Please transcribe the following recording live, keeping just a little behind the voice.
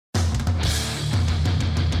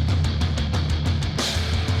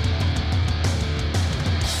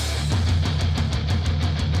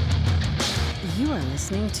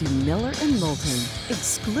listening to Miller and Moulton,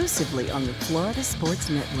 exclusively on the Florida Sports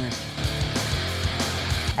Network.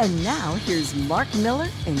 And now, here's Mark Miller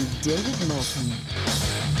and David Moulton.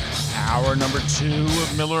 Hour number 2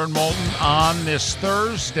 of Miller and Moulton on this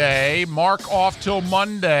Thursday. Mark off till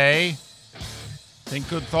Monday. Think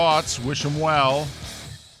good thoughts. Wish him well.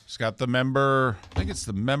 He's got the member, I think it's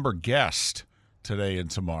the member guest today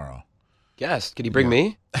and tomorrow. Guest? Could he bring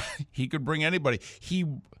me? He could bring anybody.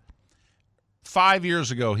 5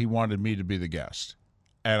 years ago, he wanted me to be the guest.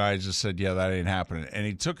 And I just said, yeah, that ain't happening. And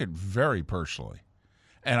he took it very personally.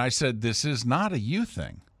 And I said, this is not a you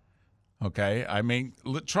thing. Okay? I mean,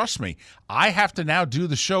 trust me, I have to now do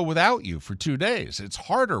the show without you for 2 days. It's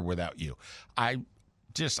harder without you. I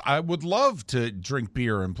would love to drink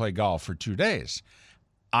beer and play golf for 2 days.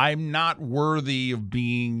 I'm not worthy of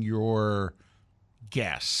being your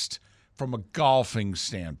guest from a golfing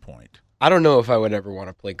standpoint. I don't know if I would ever want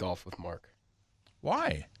to play golf with Mark.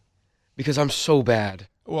 Why? Because I'm so bad.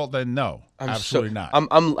 Well, then no, absolutely not.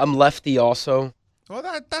 I'm lefty also. Well,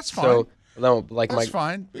 that's fine. So no, that's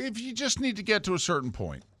fine. If you just need to get to a certain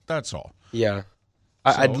point, that's all. Yeah,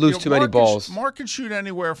 I'd lose too many balls. Mark can shoot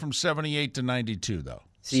anywhere from 78 to 92, though.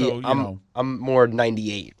 See, so, I'm more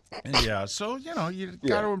 98. Yeah, so you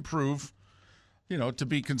got to improve, to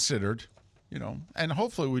be considered. And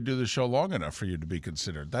hopefully we do the show long enough for you to be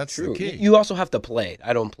considered. That's True. the key. You also have to play.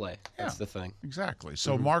 I don't play. That's the thing. Exactly.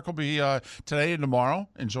 So Mark will be today and tomorrow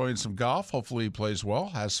enjoying some golf. Hopefully he plays well,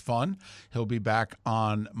 has fun. He'll be back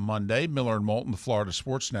on Monday. Miller and Moulton, the Florida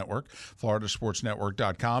Sports Network,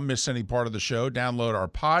 floridasportsnetwork.com. Miss any part of the show, download our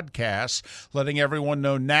podcast. Letting everyone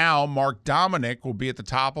know now, Mark Dominic will be at the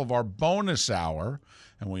top of our bonus hour.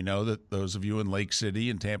 And we know that those of you in Lake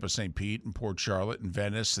City and Tampa, St. Pete and Port Charlotte and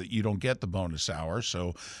Venice, that you don't get the bonus hour.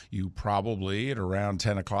 So you probably at around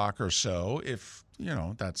 10 o'clock or so, if,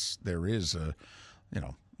 there is an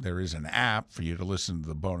app for you to listen to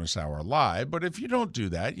the bonus hour live. But if you don't do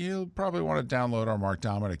that, you'll probably want to download our Mark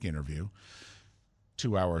Dominic interview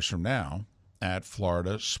 2 hours from now at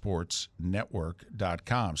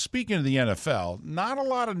floridasportsnetwork.com. Speaking of the NFL, not a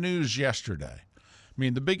lot of news yesterday. I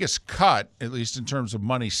mean, the biggest cut, at least in terms of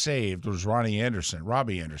money saved, was Robbie Anderson,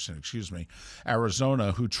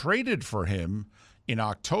 Arizona, who traded for him in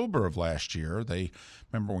October of last year. They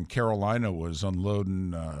remember when Carolina was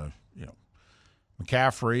unloading,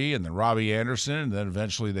 McCaffrey and then Robbie Anderson, and then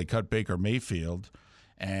eventually they cut Baker Mayfield,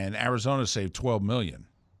 and Arizona saved $12 million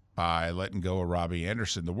by letting go of Robbie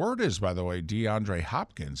Anderson. The word is, by the way, DeAndre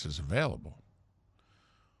Hopkins is available.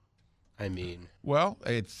 I mean, well,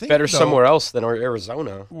 I think better somewhere else than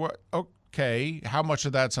Arizona. Okay, how much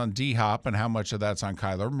of that's on D-Hop and how much of that's on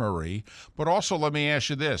Kyler Murray? But also, let me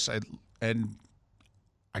ask you this, and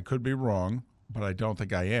I could be wrong, but I don't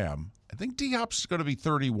think I am. I think D-Hop's going to be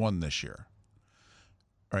 31 this year,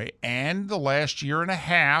 right? And the last year and a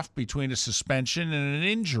half between a suspension and an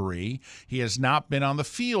injury, he has not been on the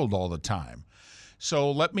field all the time.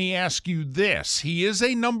 So let me ask you this. He is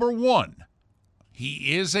a number one.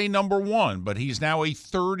 He is a number one, but he's now a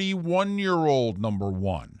 31-year-old number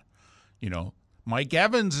one. Mike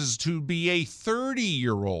Evans is to be a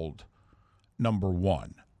 30-year-old number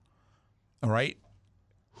one. All right?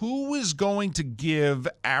 Who is going to give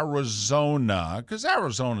Arizona, because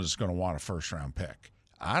Arizona is going to want a first-round pick.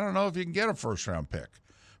 I don't know if you can get a first-round pick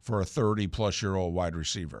for a 30-plus-year-old wide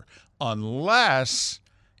receiver, unless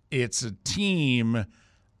it's a team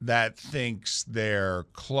that thinks they're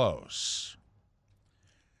close.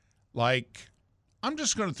 Like, I'm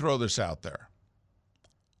just going to throw this out there.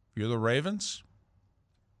 You're the Ravens?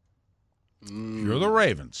 You're the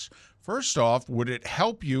Ravens. First off, would it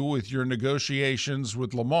help you with your negotiations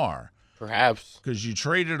with Lamar? Perhaps. Because you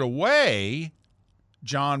traded away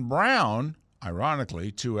John Brown, ironically,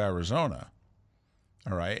 to Arizona.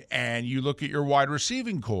 All right? And you look at your wide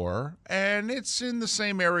receiving core, and it's in the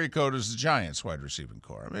same area code as the Giants' wide receiving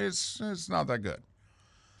core. I mean, it's not that good.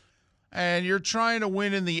 And you're trying to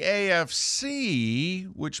win in the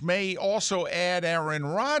AFC, which may also add Aaron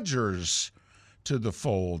Rodgers to the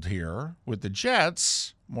fold here with the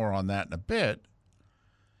Jets. More on that in a bit.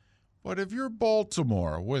 But if you're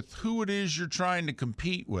Baltimore, with who it is you're trying to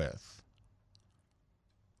compete with,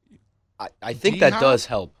 I think that does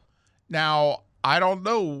help. Now, I don't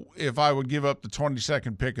know if I would give up the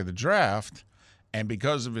 22nd pick of the draft, and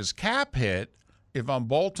because of his cap hit, if I'm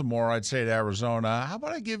Baltimore, I'd say to Arizona, how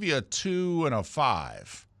about I give you a 2 and a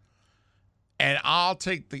 5, and I'll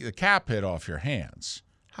take the cap hit off your hands.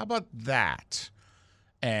 How about that?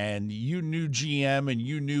 And you new GM and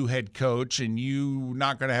you new head coach, and you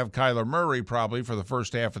not going to have Kyler Murray probably for the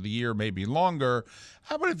first half of the year, maybe longer.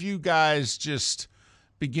 How about if you guys just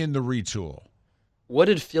begin to retool? What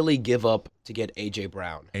did Philly give up to get A.J.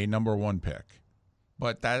 Brown? A number 1 pick.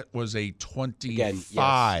 But that was a Again,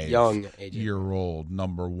 yes, young A.J. year-old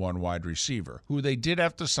number 1 wide receiver who they did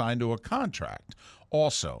have to sign to a contract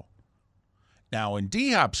also. Now, in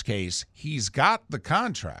D-Hop's case, he's got the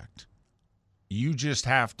contract. You just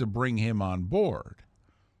have to bring him on board.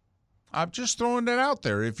 I'm just throwing that out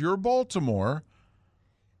there. If you're Baltimore,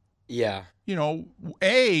 Yeah. you know,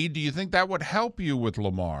 A, do you think that would help you with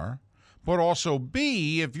Lamar? But also,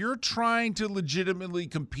 B, if you're trying to legitimately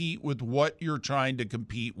compete with what you're trying to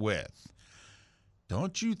compete with,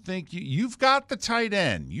 don't you think you've got the tight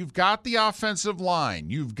end, you've got the offensive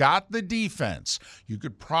line, you've got the defense. You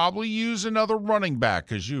could probably use another running back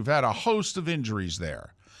because you've had a host of injuries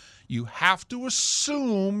there. You have to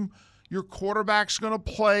assume your quarterback's going to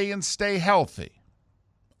play and stay healthy.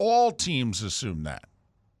 All teams assume that.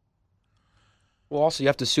 Well, also, you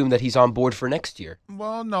have to assume that he's on board for next year.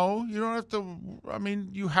 Well, no, you don't have to. I mean,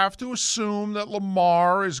 you have to assume that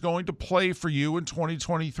Lamar is going to play for you in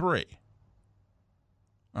 2023.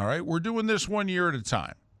 All right? We're doing this 1 year at a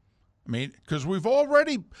time. I mean, because we've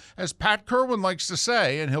already, as Pat Kerwin likes to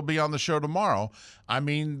say, and he'll be on the show tomorrow, I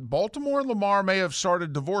mean, Baltimore and Lamar may have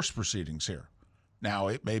started divorce proceedings here. Now,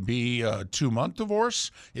 it may be a 2-month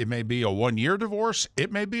divorce. It may be a 1-year divorce.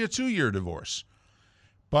 It may be a 2-year divorce.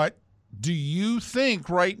 But do you think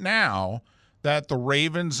right now that the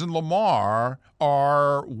Ravens and Lamar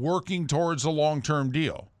are working towards a long-term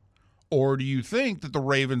deal? Or do you think that the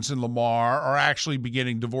Ravens and Lamar are actually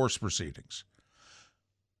beginning divorce proceedings?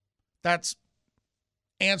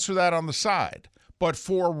 Answer that on the side. But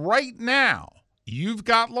for right now, you've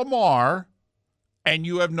got Lamar and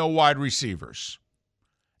you have no wide receivers.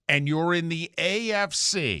 And you're in the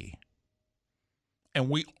AFC. And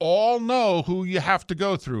we all know who you have to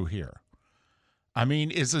go through here. I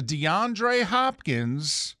mean, is a DeAndre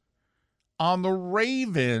Hopkins on the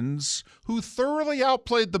Ravens, who thoroughly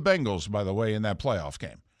outplayed the Bengals, by the way, in that playoff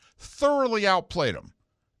game. Thoroughly outplayed them.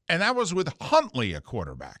 And that was with Huntley, a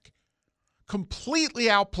quarterback. Completely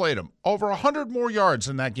outplayed them. Over 100 more yards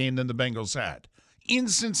in that game than the Bengals had in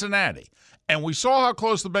Cincinnati. And we saw how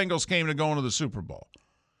close the Bengals came to going to the Super Bowl.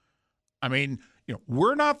 I mean,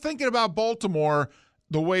 we're not thinking about Baltimore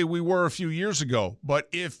the way we were a few years ago. But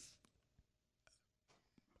if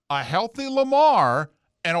a healthy Lamar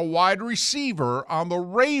and a wide receiver on the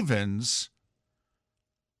Ravens,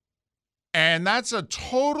 and that's a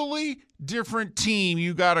totally different team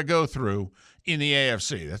you got to go through in the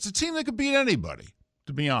AFC. That's a team that could beat anybody,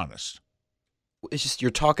 to be honest. It's just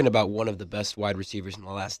you're talking about one of the best wide receivers in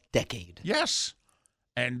the last decade. Yes.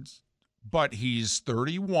 But he's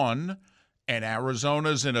 31, and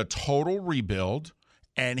Arizona's in a total rebuild,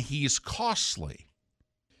 and he's costly.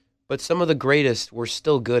 But some of the greatest were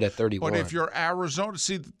still good at 31. But if you're Arizona,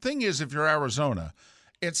 see, the thing is, if you're Arizona,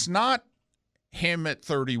 it's not him at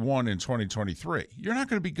 31 in 2023. You're not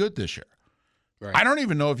going to be good this year. Right. I don't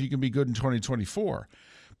even know if you can be good in 2024.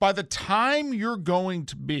 By the time you're going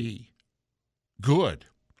to be good,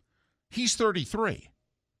 he's 33.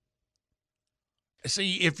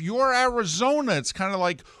 See, if you're Arizona, it's kind of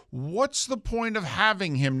like, what's the point of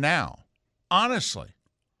having him now? Honestly.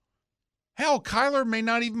 Hell, Kyler may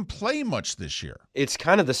not even play much this year. It's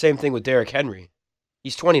kind of the same thing with Derrick Henry.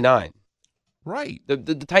 He's 29. Right. The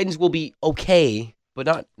Titans will be okay,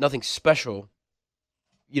 but nothing special.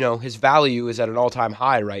 His value is at an all-time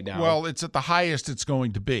high right now. Well, it's at the highest it's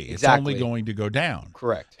going to be. Exactly. It's only going to go down.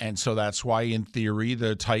 Correct. And so that's why, in theory,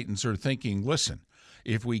 the Titans are thinking, listen,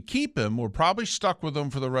 if we keep him, we're probably stuck with him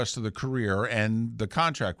for the rest of the career and the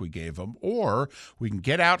contract we gave him, or we can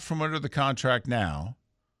get out from under the contract now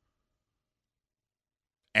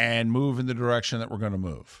and move in the direction that we're going to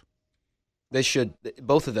move.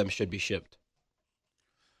 Both of them should be shipped.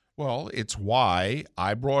 Well, it's why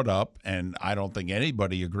I brought up, and I don't think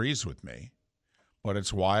anybody agrees with me, but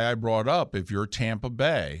it's why I brought up, if you're Tampa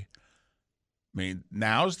Bay, I mean,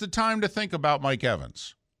 now's the time to think about Mike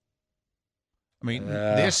Evans. I mean,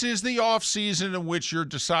 this is the offseason in which you're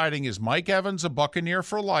deciding, is Mike Evans a Buccaneer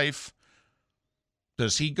for life?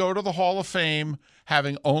 Does he go to the Hall of Fame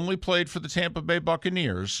having only played for the Tampa Bay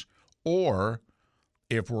Buccaneers? Or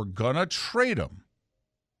if we're going to trade him,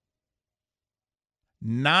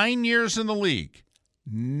 9 years in the league,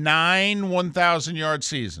 9 1,000-yard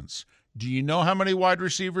seasons. Do you know how many wide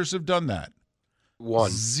receivers have done that? 1.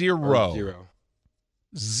 Zero. 0.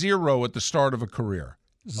 0 at the start of a career.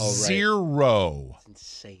 Oh, right. 0. That's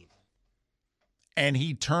insane. And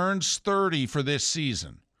he turns 30 for this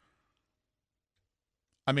season.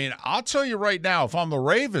 I mean, I'll tell you right now, if I'm the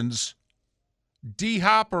Ravens,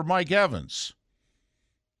 D-Hop or Mike Evans.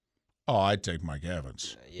 Oh, I'd take Mike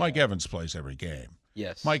Evans. Yeah. Mike Evans plays every game.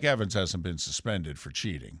 Yes. Mike Evans hasn't been suspended for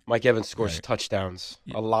cheating. Mike Evans scores Right. touchdowns,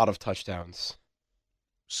 Yeah. a lot of touchdowns.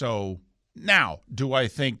 So now, do I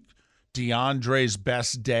think DeAndre's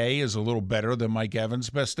best day is a little better than Mike Evans'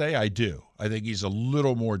 best day? I do. I think he's a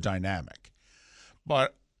little more dynamic.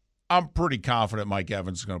 But I'm pretty confident Mike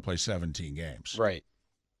Evans is going to play 17 games. Right.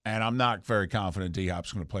 And I'm not very confident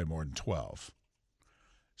D-Hop's going to play more than 12.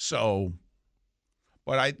 So,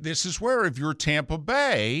 but this is where if you're Tampa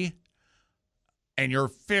Bay and you're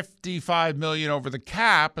 $55 million over the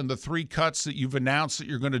cap and the 3 cuts that you've announced that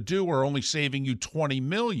you're going to do are only saving you $20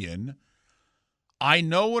 million, I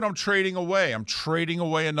know what I'm trading away. I'm trading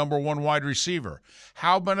away a number 1 wide receiver.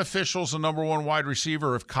 How beneficial is a number 1 wide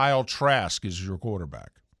receiver if Kyle Trask is your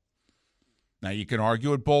quarterback? Now, you can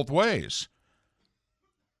argue it both ways.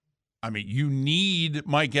 I mean, you need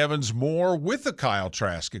Mike Evans more with a Kyle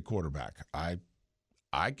Trask at quarterback. I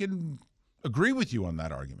can agree with you on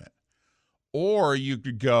that argument. Or you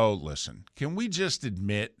could go, listen, can we just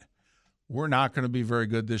admit we're not going to be very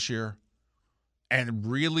good this year? And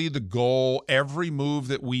really the goal, every move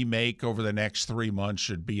that we make over the next 3 months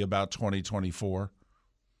should be about 2024.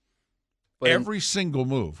 But Every single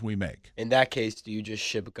move we make. in that case, do you just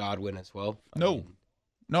ship Godwin as well? No,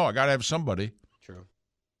 I got to have somebody. True.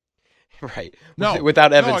 Right. No,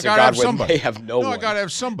 Without no, Evans I or gotta have Godwin, somebody. they have no one. I got to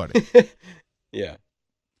have somebody. Yeah.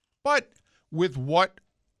 But with what,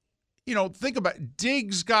 think about it.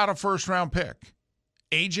 Diggs got a first-round pick.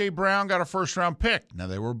 A.J. Brown got a first-round pick. Now,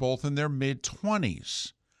 they were both in their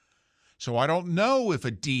mid-20s. So I don't know if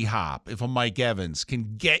a D-Hop, if a Mike Evans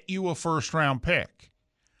can get you a first-round pick.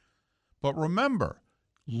 But remember,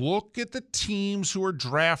 look at the teams who are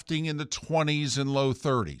drafting in the 20s and low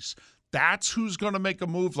 30s. That's who's going to make a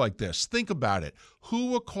move like this. Think about it.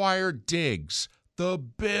 Who acquired Diggs? The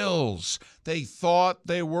Bills. They thought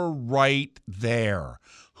they were right there.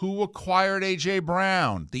 Who acquired A.J.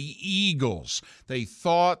 Brown? The Eagles. They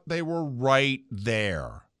thought they were right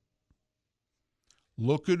there.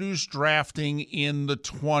 Look at who's drafting in the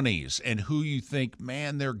 20s and who you think,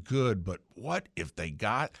 man, they're good, but what if they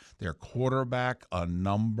got their quarterback a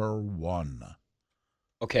number 1?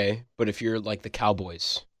 Okay, but if you're like the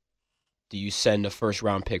Cowboys, do you send a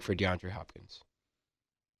first-round pick for DeAndre Hopkins?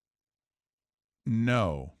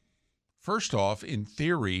 No. First off, in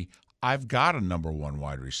theory, I've got a number 1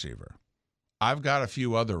 wide receiver. I've got a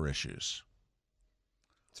few other issues.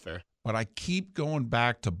 That's fair. But I keep going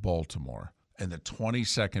back to Baltimore and the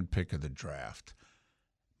 22nd pick of the draft.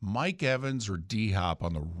 Mike Evans or D-Hop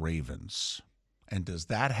on the Ravens. And does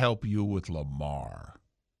that help you with Lamar?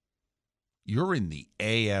 You're in the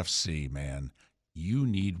AFC, man. You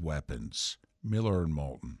need weapons. Miller and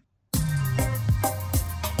Moulton.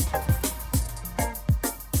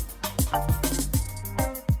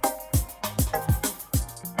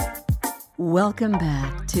 Welcome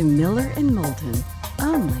back to Miller and Moulton,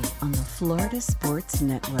 only on the Florida Sports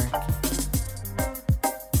Network.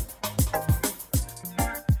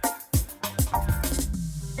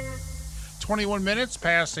 "21 minutes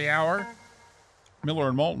past the hour. Miller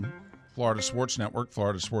and Moulton, Florida Sports Network,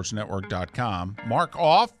 floridasportsnetwork.com. Mark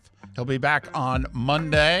off. He'll be back on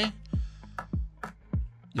Monday.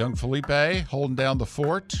 Young Felipe holding down the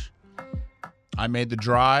fort. I made the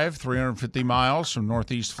drive, 350 miles from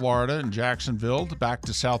Northeast Florida and Jacksonville back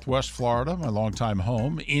to Southwest Florida, my longtime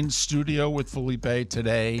home, in studio with Felipe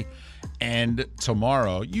today and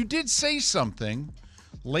tomorrow. You did say something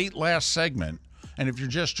late last segment, and if you're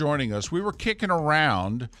just joining us, we were kicking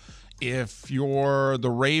around if you're the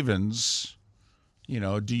Ravens,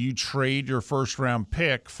 do you trade your first-round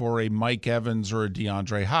pick for a Mike Evans or a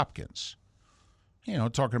DeAndre Hopkins?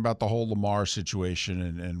 Talking about the whole Lamar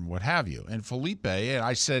situation and what have you. And Felipe, and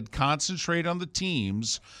I said concentrate on the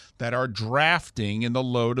teams that are drafting in the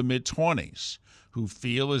low to mid-20s, who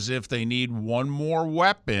feel as if they need one more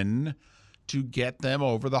weapon to get them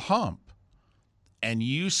over the hump. And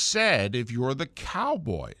you said if you're the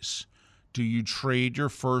Cowboys, do you trade your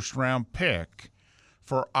first-round pick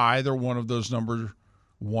for either one of those number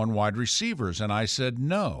 1 wide receivers? And I said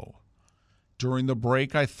no. During the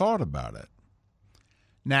break, I thought about it.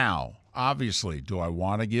 Now, obviously, do I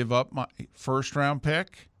want to give up my first-round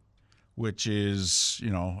pick, which is,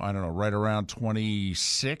 right around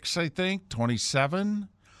 26, I think, 27?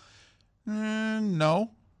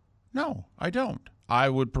 No, I don't. I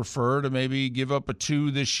would prefer to maybe give up a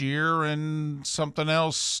 2 this year and something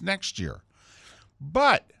else next year.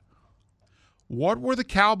 But what were the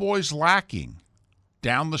Cowboys lacking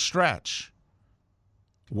down the stretch?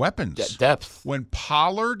 Weapons. Depth. When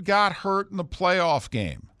Pollard got hurt in the playoff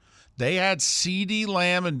game, they had CeeDee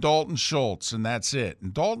Lamb and Dalton Schultz, and that's it.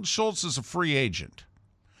 And Dalton Schultz is a free agent.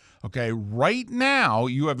 Okay, right now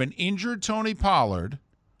you have an injured Tony Pollard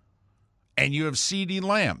and you have CeeDee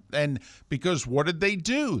Lamb. And because what did they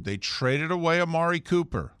do? They traded away Amari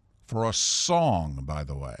Cooper for a song, by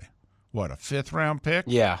the way. What, a 5th-round pick?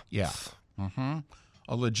 Yeah. Yeah.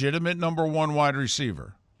 A legitimate number 1 wide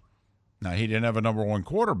receiver. Now, he didn't have a number 1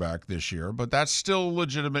 quarterback this year, but that's still a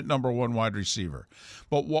legitimate number 1 wide receiver.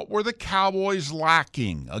 But what were the Cowboys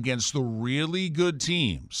lacking against the really good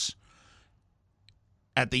teams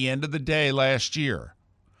at the end of the day last year?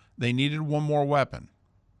 They needed one more weapon.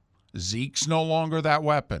 Zeke's no longer that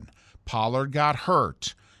weapon. Pollard got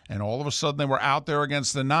hurt, and all of a sudden they were out there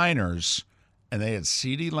against the Niners, and they had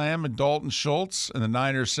CeeDee Lamb and Dalton Schultz, and the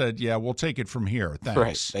Niners said, yeah, we'll take it from here. Thanks.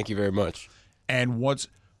 Right. Thank you very much. And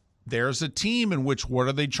there's a team in which what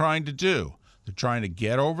are they trying to do? They're trying to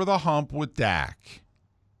get over the hump with Dak.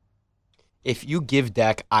 If you give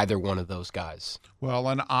Dak either one of those guys. Well,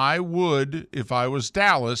 and I would, if I was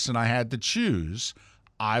Dallas and I had to choose,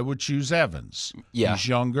 I would choose Evans. Yeah. He's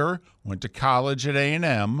younger, went to college at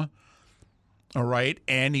A&M, all right,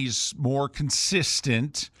 and he's more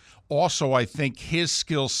consistent. Also, I think his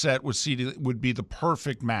skill set with CeeDee would be the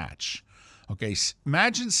perfect match. Okay,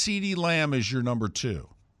 imagine CeeDee Lamb as your number 2.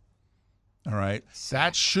 All right,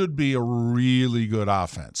 that should be a really good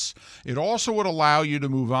offense. It also would allow you to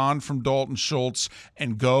move on from Dalton Schultz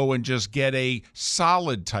and go and just get a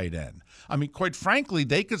solid tight end. I mean, quite frankly,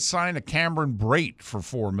 they could sign a Cameron Brate for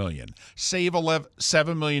 $4 million, save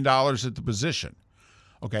 $7 million at the position.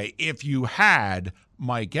 Okay, if you had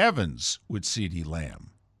Mike Evans with CeeDee Lamb,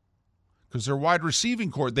 because their wide receiving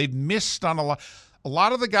core, they've missed on a lot. A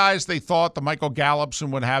lot of the guys they thought, the Michael Gallups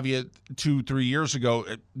and what have you, 2-3 years ago,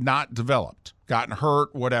 not developed, gotten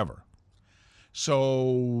hurt, whatever.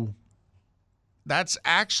 So that's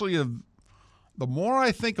actually the more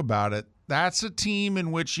I think about it, that's a team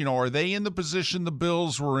in which, are they in the position the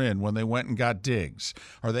Bills were in when they went and got Diggs?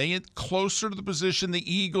 Are they closer to the position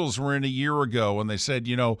the Eagles were in a year ago when they said,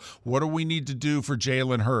 what do we need to do for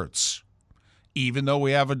Jalen Hurts? Even though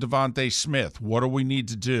we have a Devontae Smith, what do we need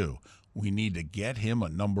to do? We need to get him a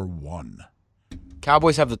number 1.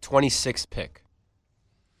 Cowboys have the 26th pick.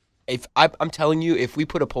 I'm telling you, if we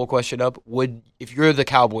put a poll question up, if you're the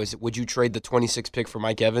Cowboys, would you trade the 26th pick for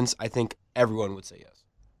Mike Evans? I think everyone would say yes.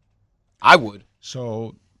 I would.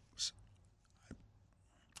 So,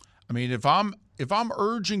 I mean, if I'm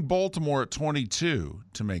urging Baltimore at 22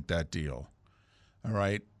 to make that deal, all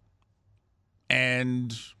right,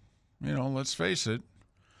 and let's face it,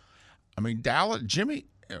 I mean,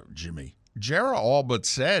 Jarrah all but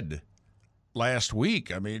said last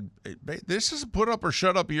week, I mean, this is a put up or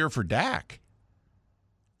shut up year for Dak.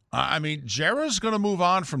 I mean, Jarrah's going to move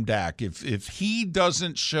on from Dak if he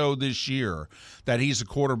doesn't show this year that he's a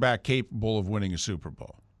quarterback capable of winning a Super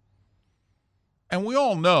Bowl. And we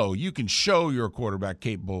all know you can show you're a quarterback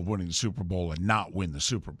capable of winning the Super Bowl and not win the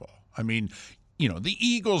Super Bowl. I mean, the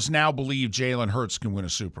Eagles now believe Jalen Hurts can win a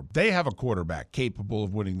Super Bowl. They have a quarterback capable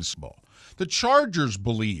of winning the Super Bowl. The Chargers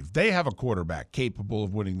believe they have a quarterback capable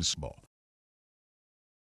of winning the Super Bowl.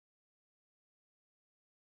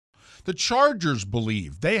 The Chargers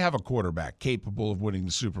believe they have a quarterback capable of winning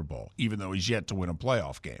the Super Bowl, even though he's yet to win a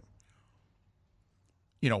playoff game.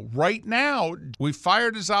 Right now, we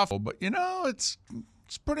fired his offense, but, it's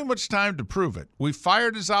pretty much time to prove it. We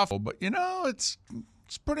fired his offense, but, it's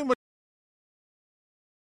pretty much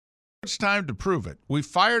time to prove it. We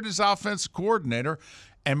fired his offensive coordinator,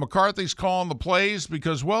 and McCarthy's calling the plays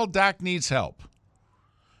because, Dak needs help.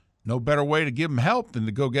 No better way to give him help than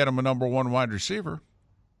to go get him a number 1 wide receiver.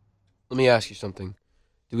 Let me ask you something.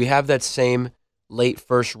 Do we have that same late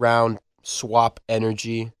first round swap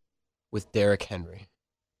energy with Derrick Henry?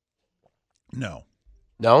 No.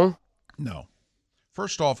 No? No.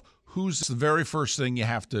 First off, who's the very first thing you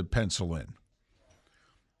have to pencil in?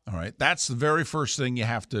 All right, that's the very first thing you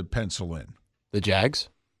have to pencil in. The Jags?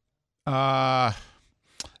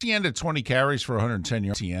 Etienne at 20 carries for 110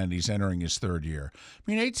 yards. Etienne, he's entering his 3rd year. I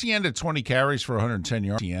mean, Etienne at 20 carries for 110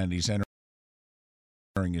 yards. Etienne, he's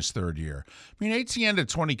entering his 3rd year. I mean, Etienne at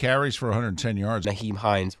 20 carries for 110 yards. Nyheim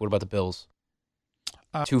Hines. What about the Bills?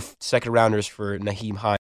 2 second-rounders for Nyheim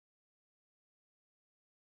Hines.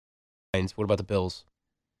 What about the Bills?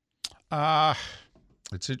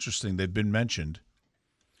 It's interesting. They've been mentioned.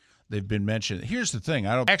 Here's the thing.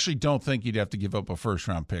 I actually don't think you'd have to give up a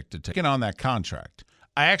first-round pick to take on that contract.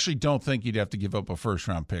 I actually don't think you'd have to give up a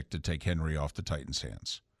first-round pick to take Henry off the Titans'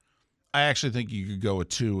 hands. I actually think you could go with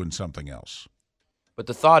 2 and something else. But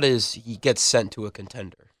the thought is he gets sent to a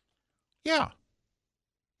contender. Yeah.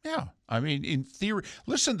 I mean, in theory,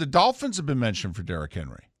 listen, the Dolphins have been mentioned for Derrick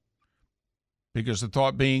Henry. Because the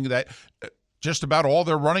thought being that Just about all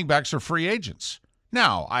their running backs are free agents.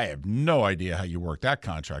 Now, I have no idea how you work that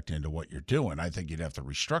contract into what you're doing. I think you'd have to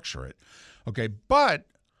restructure it. Okay, but,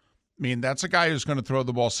 I mean, that's a guy who's going to throw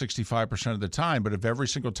the ball 65% of the time, but if every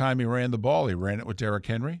single time he ran the ball, he ran it with Derrick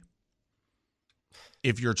Henry,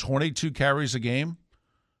 if your 22 carries a game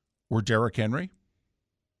were Derrick Henry,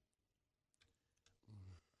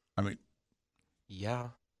 I mean, yeah.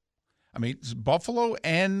 I mean, Buffalo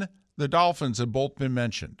and the Dolphins have both been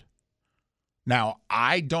mentioned. Now,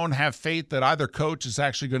 I don't have faith that either coach is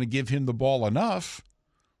actually going to give him the ball enough,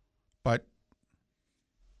 but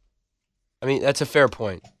I mean, that's a fair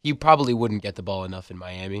point. He probably wouldn't get the ball enough in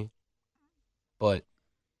Miami, but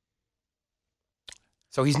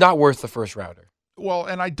so he's not worth the first rounder. well,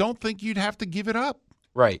 and I don't think you'd have to give it up.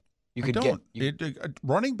 Right. You I could don't. get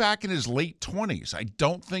Running back in his late 20s, I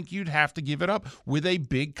don't think you'd have to give it up with a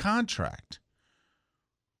big contract.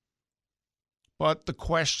 But the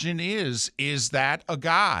question is that a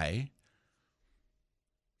guy,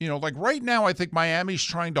 like right now, I think Miami's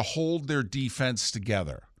trying to hold their defense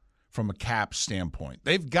together from a cap standpoint.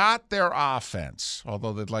 They've got their offense,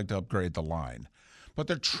 although they'd like to upgrade the line. But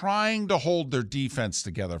they're trying to hold their defense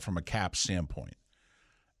together from a cap standpoint.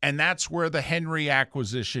 And that's where the Henry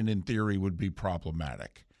acquisition, in theory, would be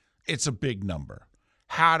problematic. It's a big number.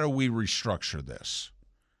 How do we restructure this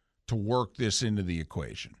to work this into the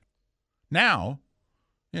equation? Now,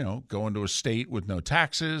 going to a state with no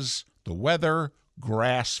taxes, the weather,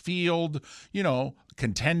 grass field,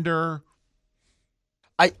 contender.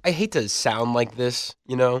 I hate to sound like this,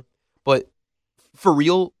 but for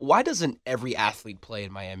real, why doesn't every athlete play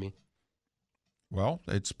in Miami? Well,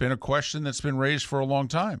 it's been a question that's been raised for a long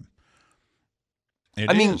time.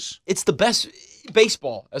 I mean, it's the best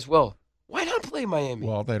baseball as well. Why not play Miami?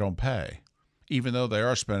 Well, they don't pay, even though they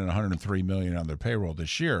are spending $103 million on their payroll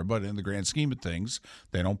this year. But in the grand scheme of things,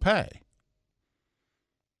 they don't pay,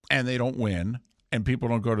 and they don't win, and people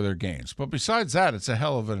don't go to their games. But besides that, it's a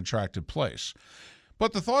hell of an attractive place.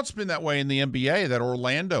 But the thought's been that way in the NBA that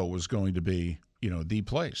Orlando was going to be, the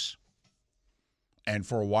place. And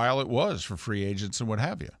for a while it was for free agents and what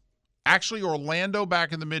have you. Actually, Orlando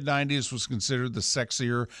back in the mid-'90s was considered the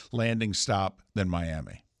sexier landing stop than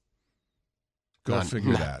Miami. Go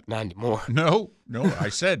figure that. Not anymore. No, I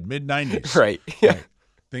said mid-'90s. Right. Yeah. Right.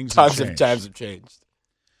 Things Times have changed.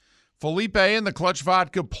 Felipe and the Clutch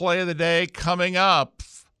Vodka play of the day coming up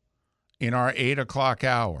in our 8 o'clock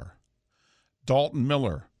hour. Dalton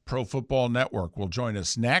Miller, Pro Football Network, will join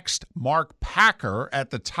us next. Mark Packer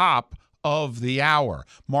at the top of the hour.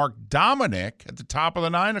 Mark Dominic at the top of the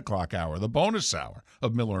 9 o'clock hour, the bonus hour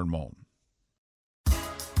of Miller and Moulton.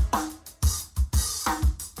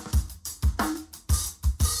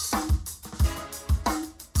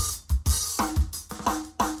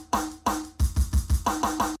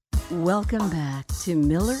 Welcome back to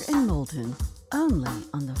Miller and Moulton, only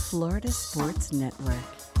on the Florida Sports Network.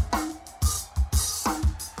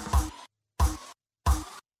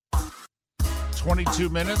 "22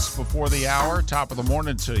 minutes before the hour, top of the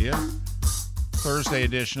morning to you. Thursday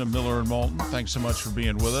edition of Miller and Moulton. Thanks so much for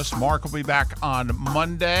being with us. Mark will be back on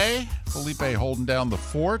Monday. Felipe holding down the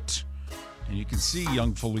fort. And you can see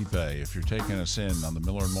young Felipe if you're taking us in on the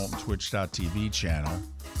Miller and Moulton Twitch.tv channel.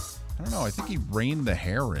 I don't know. I think he reined the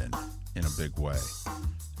hair in a big way. I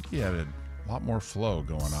think he had a lot more flow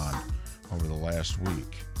going on over the last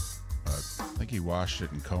week. But I think he washed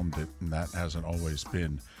it and combed it, and that hasn't always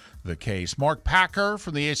been the case. Mark Packer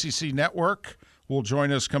from the ACC Network will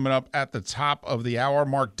join us coming up at the top of the hour.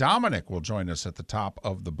 Mark Dominic will join us at the top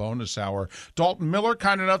of the bonus hour. Dalton Miller,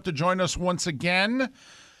 kind enough to join us once again.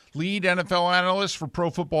 Lead NFL analyst for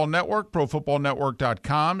Pro Football Network,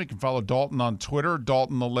 ProFootballNetwork.com. You can follow Dalton on Twitter,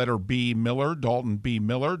 Dalton the letter B Miller, Dalton B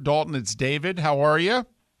Miller. Dalton, it's David. How are you?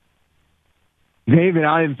 David,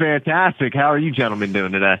 I am fantastic. How are you gentlemen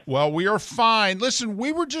doing today? Well, we are fine. Listen,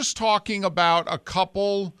 we were just talking about a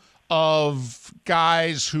couple of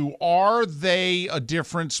guys who are they a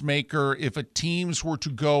difference maker if a teams were to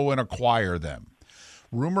go and acquire them.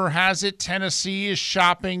 Rumor has it Tennessee is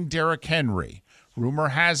shopping Derrick Henry. Rumor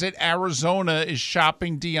has it Arizona is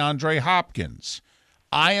shopping DeAndre Hopkins.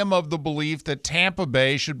 I am of the belief that Tampa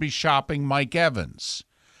Bay should be shopping Mike Evans.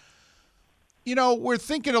 We're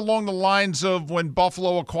thinking along the lines of when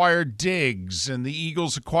Buffalo acquired Diggs and the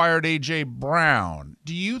Eagles acquired A.J. Brown.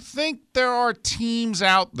 Do you think there are teams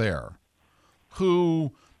out there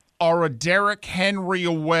who are a Derrick Henry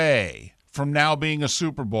away from now being a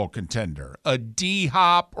Super Bowl contender, a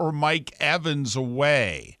D-Hop or Mike Evans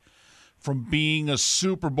away from being a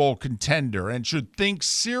Super Bowl contender, and should think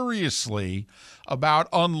seriously about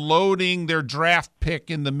unloading their draft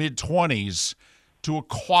pick in the mid-20s to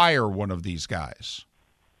acquire one of these guys?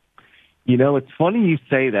 You know, it's funny you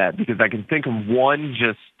say that because I can think of one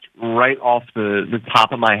just right off the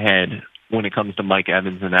top of my head when it comes to Mike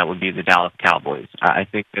Evans, and that would be the Dallas Cowboys. I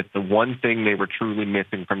think that the one thing they were truly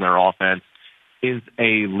missing from their offense is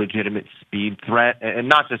a legitimate speed threat, and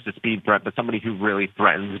not just a speed threat, but somebody who really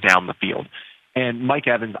threatens down the field. And Mike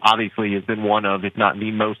Evans obviously has been one of, if not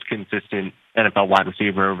the most consistent NFL wide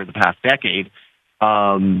receiver over the past decade.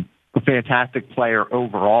 A fantastic player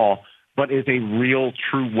overall, but is a real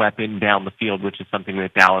true weapon down the field, which is something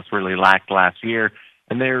that Dallas really lacked last year.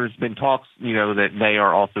 And there's been talks, that they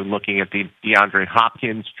are also looking at the DeAndre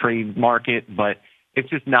Hopkins trade market, but it's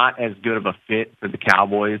just not as good of a fit for the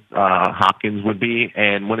Cowboys. Hopkins would be.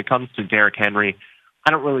 And when it comes to Derrick Henry,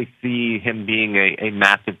 I don't really see him being a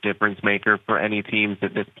massive difference maker for any teams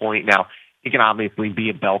at this point. Now, he can obviously be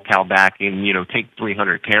a bell cow back and, take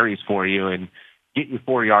 300 carries for you and get you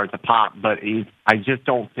 4 yards a pop, but I just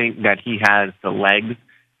don't think that he has the legs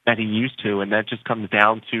that he used to, and that just comes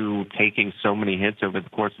down to taking so many hits over the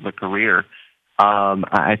course of a career.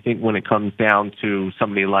 I think when it comes down to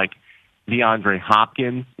somebody like DeAndre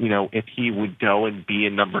Hopkins, if he would go and be a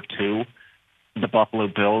number 2, the Buffalo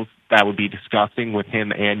Bills, that would be disgusting with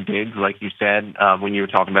him and Diggs, like you said, when you were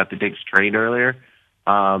talking about the Diggs trade earlier.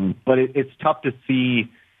 But it's tough to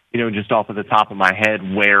see, just off of the top of my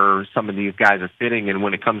head where some of these guys are fitting. And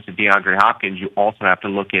when it comes to DeAndre Hopkins, you also have to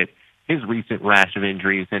look at his recent rash of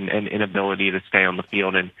injuries and inability to stay on the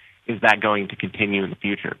field. And is that going to continue in the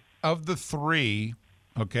future? Of the three,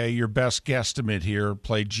 okay, your best guesstimate here,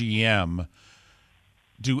 play GM.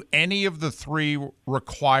 Do any of the three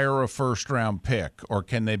require a first-round pick, or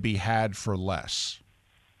can they be had for less?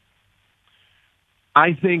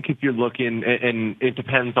 I think if you're looking, and it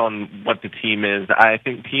depends on what the team is, I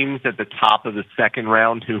think teams at the top of the second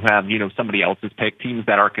round who have, somebody else's pick, teams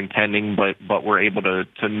that are contending but were able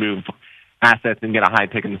to move assets and get a high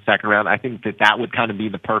pick in the second round, I think that would kind of be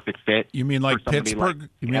the perfect fit. You mean like Pittsburgh?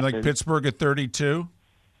 Like Pittsburgh at 32?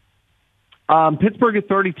 Pittsburgh at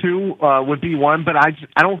 32 would be one, but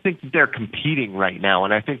I don't think that they're competing right now,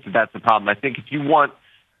 and I think that's the problem. I think if you want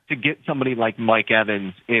to get somebody like Mike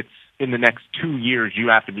Evans, it's in the next 2 years you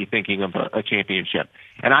have to be thinking of a championship,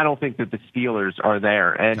 and I don't think that the Steelers are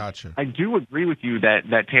there. And Gotcha. I do agree with you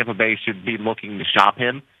that Tampa Bay should be looking to shop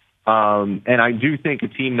him, and I do think a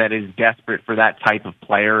team that is desperate for that type of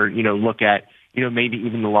player, look at maybe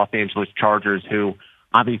even the Los Angeles Chargers, who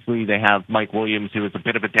obviously they have Mike Williams, who is a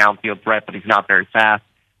bit of a downfield threat, but he's not very fast.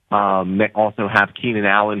 They also have Keenan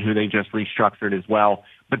Allen, who they just restructured as well.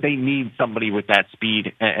 But they need somebody with that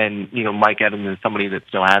speed, and Mike Evans is somebody that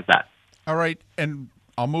still has that. All right, and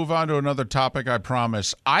I'll move on to another topic, I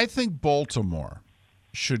promise. I think Baltimore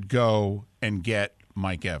should go and get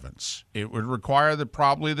Mike Evans. It would require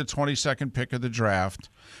probably the 22nd pick of the draft,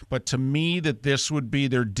 but to me that this would be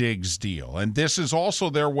their Diggs deal. And this is also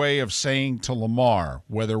their way of saying to Lamar,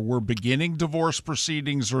 whether we're beginning divorce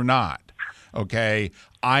proceedings or not, okay,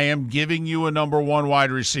 I am giving you a number 1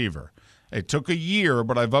 wide receiver. It took a year,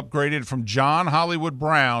 but I've upgraded from John Hollywood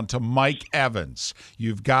Brown to Mike Evans.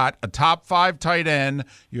 You've got a top 5 tight end.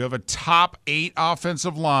 You have a top 8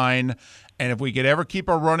 offensive line. And if we could ever keep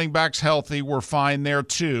our running backs healthy, we're fine there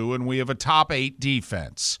too. And we have a top 8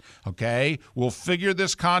 defense. Okay? We'll figure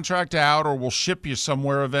this contract out, or we'll ship you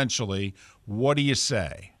somewhere eventually. What do you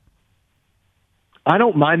say? I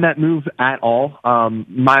don't mind that move at all.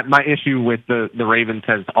 My issue with the Ravens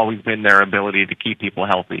has always been their ability to keep people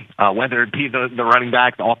healthy, whether it be the running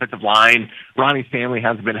backs, the offensive line. Ronnie Stanley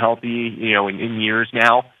hasn't been healthy, in years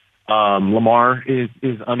now. Lamar is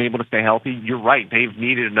unable to stay healthy. You're right. They've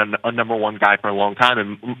needed a number 1 guy for a long time,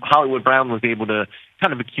 and Hollywood Brown was able to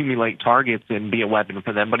kind of accumulate targets and be a weapon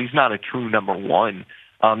for them, but he's not a true number 1.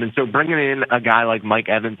 And so bringing in a guy like Mike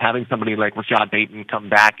Evans, having somebody like Rashad Bateman come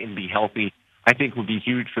back and be healthy, I think would be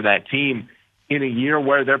huge for that team in a year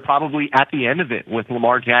where they're probably at the end of it with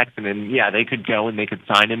Lamar Jackson. And, yeah, they could go and they could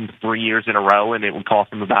sign him 3 years in a row, and it would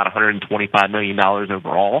cost them about $125 million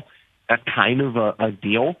overall. That's kind of a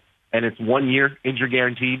deal, and it's 1 year injury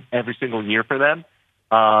guaranteed every single year for them.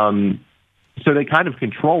 So they kind of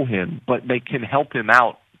control him, but they can help him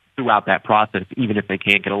out throughout that process, even if they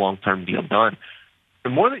can't get a long-term deal done. The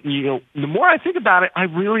more I think about it, I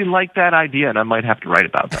really like that idea, and I might have to write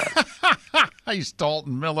about that. He's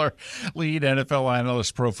Dalton Miller, lead NFL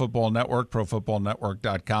analyst, Pro Football Network,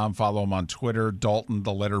 ProFootballNetwork.com. Follow him on Twitter, Dalton,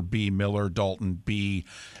 the letter B, Miller, Dalton B.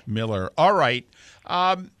 Miller. All right.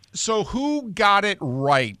 So who got it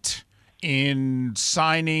right in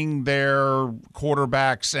signing their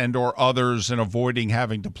quarterbacks and or others and avoiding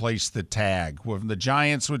having to place the tag. With the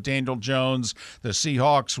Giants with Daniel Jones, the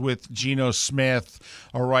Seahawks with Geno Smith,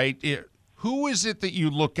 all right? Who is it that you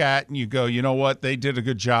look at and you go, you know what, they did a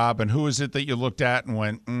good job, and who is it that you looked at and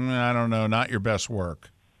went, I don't know, not your best work?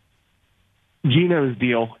 Geno's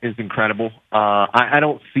deal is incredible. I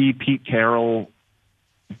don't see Pete Carroll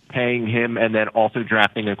paying him and then also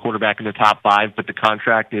drafting a quarterback in the top 5, but the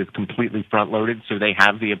contract is completely front-loaded, so they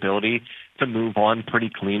have the ability to move on pretty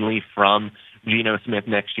cleanly from Geno Smith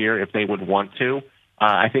next year if they would want to.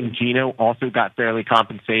 I think Geno also got fairly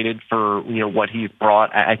compensated for what he's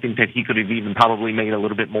brought. I think that he could have even probably made a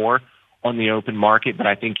little bit more on the open market, but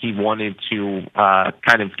I think he wanted to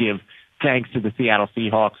kind of give thanks to the Seattle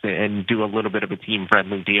Seahawks and do a little bit of a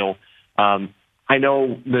team-friendly deal. I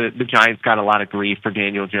know the Giants got a lot of grief for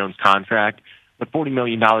Daniel Jones' contract, but $40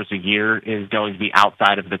 million a year is going to be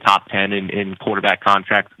outside of the top 10 in quarterback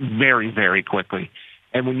contracts very, very quickly.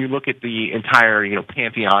 And when you look at the entire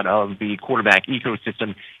pantheon of the quarterback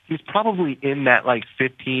ecosystem, he's probably in that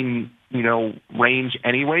 15 range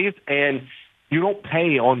anyways. And you don't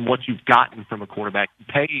pay on what you've gotten from a quarterback. You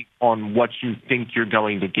pay on what you think you're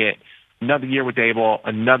going to get. Another year with Dable,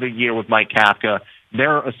 another year with Mike Kafka.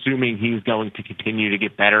 They're assuming he's going to continue to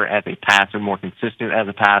get better as a passer, more consistent as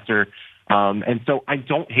a passer. And so I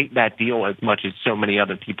don't hate that deal as much as so many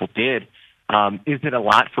other people did. Is it a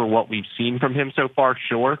lot for what we've seen from him so far?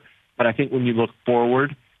 Sure. But I think when you look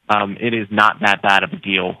forward, it is not that bad of a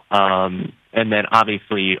deal. And then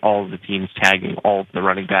obviously all of the teams tagging all of the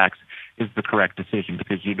running backs is the correct decision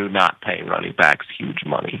because you do not pay running backs huge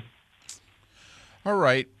money. All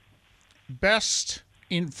right. Best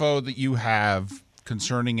info that you have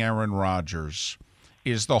concerning Aaron Rodgers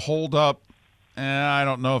is the holdup. I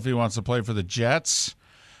don't know if he wants to play for the Jets.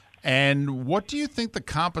 And what do you think the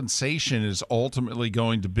compensation is ultimately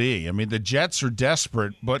going to be? I mean, the Jets are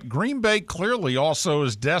desperate, but Green Bay clearly also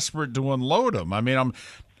is desperate to unload him. I mean,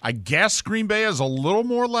 I guess Green Bay has a little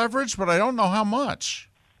more leverage, but I don't know how much.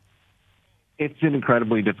 It's an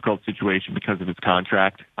incredibly difficult situation because of his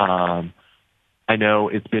contract. I know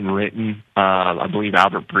it's been written, I believe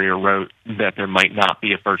Albert Breer wrote that there might not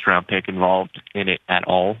be a first-round pick involved in it at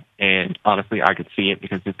all. And honestly, I could see it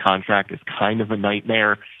because his contract is kind of a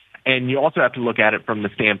nightmare. And you also have to look at it from the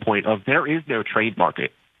standpoint of there is no trade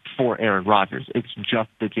market for Aaron Rodgers. It's just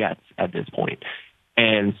the Jets at this point.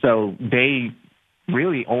 And so they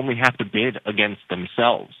really only have to bid against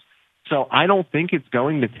themselves. So I don't think it's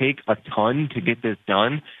going to take a ton to get this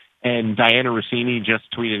done. And Diana Rossini just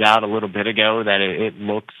tweeted out a little bit ago that it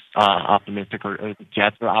looks optimistic, or the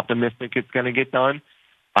Jets are optimistic it's going to get done.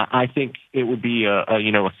 I think it would be a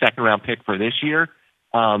second round pick for this year,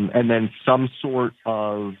 and then some sort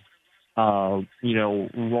of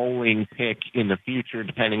rolling pick in the future,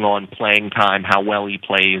 depending on playing time, how well he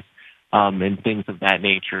plays, and things of that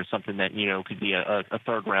nature. Something that could be a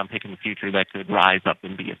third round pick in the future that could rise up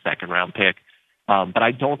and be a second round pick. But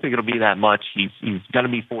I don't think it'll be that much. He's going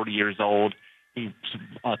to be 40 years old. He's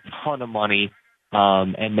a ton of money,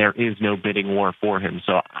 and there is no bidding war for him.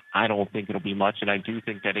 So I don't think it'll be much, and I do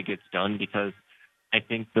think that it gets done because I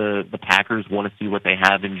think the Packers want to see what they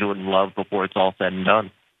have in Jordan Love before it's all said and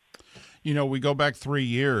done. We go back 3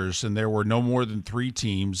 years, and there were no more than 3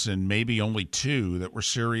 teams and maybe only 2 that were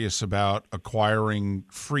serious about acquiring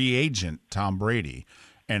free agent Tom Brady.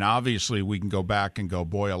 And obviously we can go back and go,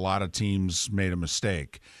 boy, a lot of teams made a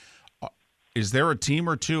mistake. Is there a team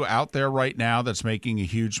or 2 out there right now that's making a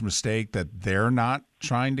huge mistake that they're not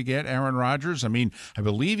trying to get Aaron Rodgers? I mean, I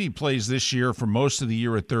believe he plays this year for most of the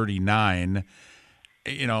year at 39.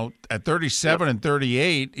 At 37 and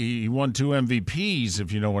 38, he won 2 MVPs,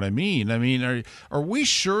 if you know what I mean. I mean, are we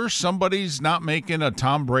sure somebody's not making a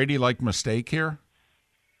Tom Brady-like mistake here?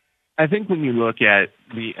 I think when you look at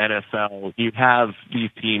the NFL, you have these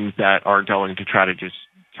teams that are going to try to just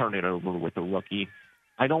turn it over with a rookie.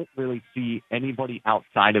 I don't really see anybody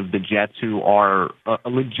outside of the Jets who are a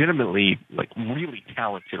legitimately, really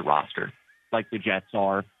talented roster, like the Jets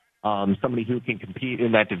are. Somebody who can compete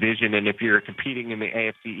in that division, and if you're competing in the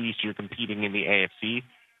AFC East, you're competing in the AFC.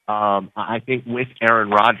 I think with Aaron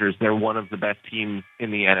Rodgers, they're one of the best teams in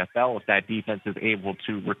the NFL if that defense is able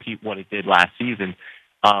to repeat what it did last season.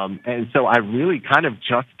 And so I really kind of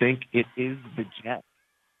just think it is the Jets.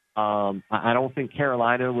 I don't think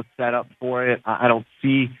Carolina was set up for it. I don't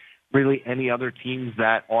see really any other teams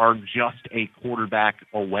that are just a quarterback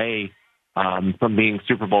away from being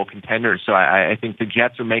Super Bowl contenders. So I think the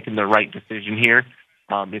Jets are making the right decision here.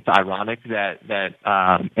 It's ironic that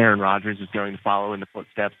Aaron Rodgers is going to follow in the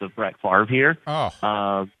footsteps of Brett Favre here. It's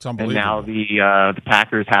unbelievable. And now the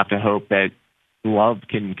Packers have to hope that Love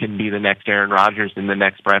can be the next Aaron Rodgers and the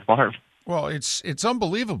next Brett Favre. Well, it's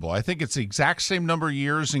unbelievable. I think it's the exact same number of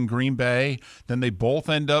years in Green Bay. Then they both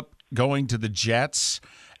end up going to the Jets.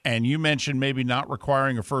 And you mentioned maybe not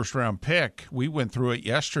requiring a first-round pick. We went through it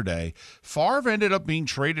yesterday. Favre ended up being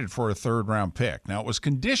traded for a third-round pick. Now, it was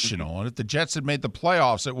conditional, and if the Jets had made the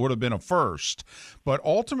playoffs, it would have been a first. But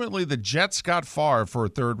ultimately, the Jets got Favre for a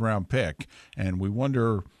third-round pick, and we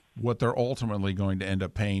wonder what they're ultimately going to end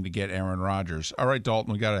up paying to get Aaron Rodgers. All right,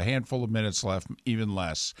 Dalton, we got a handful of minutes left, even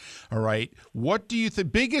less. All right, what do you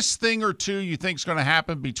think, biggest thing or two you think is going to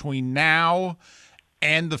happen between now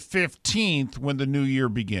and the 15th when the new year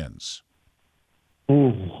begins?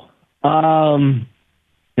 Ooh. Dang,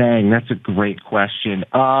 that's a great question.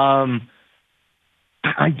 I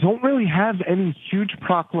don't really have any huge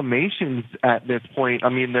proclamations at this point. I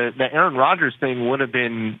mean, the Aaron Rodgers thing would have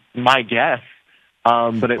been my guess,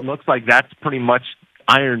 but it looks like that's pretty much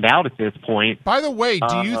ironed out at this point. By the way,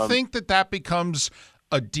 do you think that becomes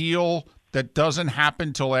a deal that doesn't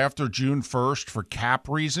happen till after June 1st for cap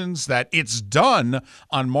reasons, that it's done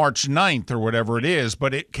on March 9th or whatever it is,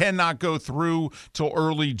 but it cannot go through till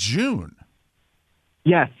early June?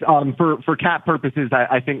 Yes, for cap purposes,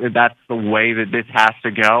 I think that's the way that this has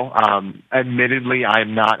to go. Admittedly,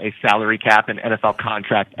 I'm not a salary cap and NFL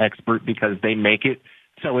contract expert because they make it,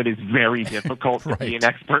 so it is very difficult to be an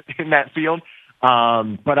expert in that field.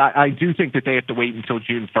 But I do think that they have to wait until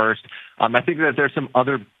June 1st. I think that there's some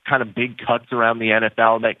other kind of big cuts around the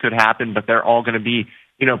NFL that could happen, but they're all going to be,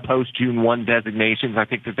 post-June 1 designations. I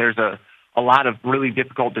think that there's a lot of really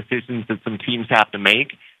difficult decisions that some teams have to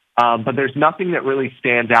make. But there's nothing that really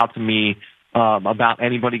stands out to me about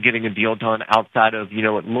anybody getting a deal done outside of,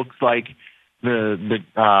 it looks like the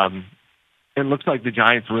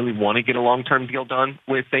Giants really want to get a long-term deal done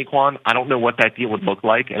with Saquon. I don't know what that deal would look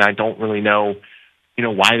like, and I don't really know,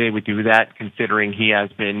 why they would do that, considering he has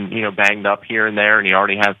been, banged up here and there, and he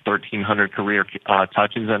already has 1,300 career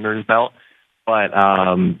touches under his belt. But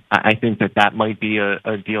I think that might be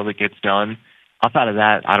a deal that gets done. Outside of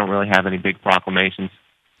that, I don't really have any big proclamations.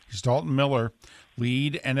 He's Dalton Miller,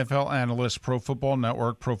 lead NFL analyst, Pro Football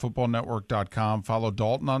Network, ProFootballNetwork.com. Follow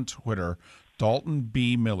Dalton on Twitter, Dalton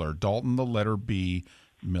B. Miller. Dalton, the letter B,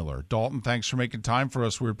 Miller. Dalton, thanks for making time for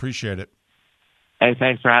us. We appreciate it. Hey,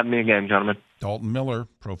 thanks for having me again, gentlemen. Dalton Miller,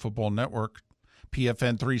 Pro Football Network,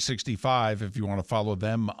 PFN 365, if you want to follow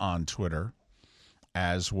them on Twitter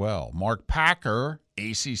as well. Mark Packer,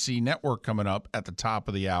 ACC Network, coming up at the top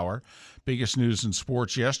of the hour. Biggest news in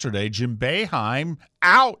sports yesterday, Jim Boeheim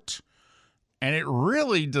out. And it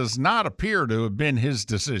really does not appear to have been his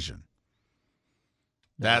decision.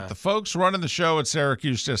 That the folks running the show at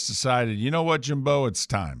Syracuse just decided, you know what, Jimbo, it's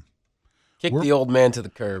time. Kick the old man to the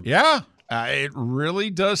curb. Yeah, it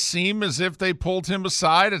really does seem as if they pulled him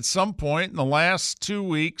aside at some point in the last 2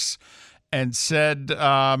 weeks and said,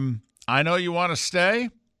 I know you want to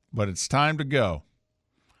stay, but it's time to go.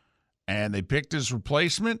 And they picked his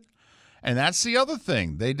replacement. And that's the other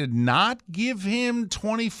thing. They did not give him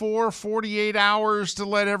 24, 48 hours to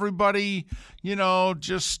let everybody,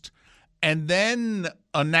 just – and then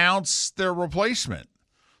announce their replacement.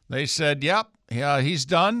 They said, yep, he's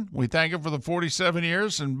done. We thank him for the 47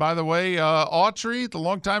 years. And by the way, Autry, the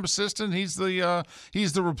longtime assistant, he's the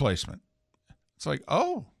replacement. It's like,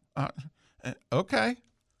 okay.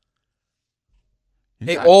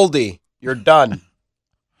 Hey, oldie, you're done.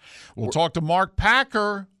 We'll talk to Mark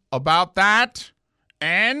Packer about that.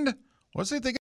 And what's he thinking?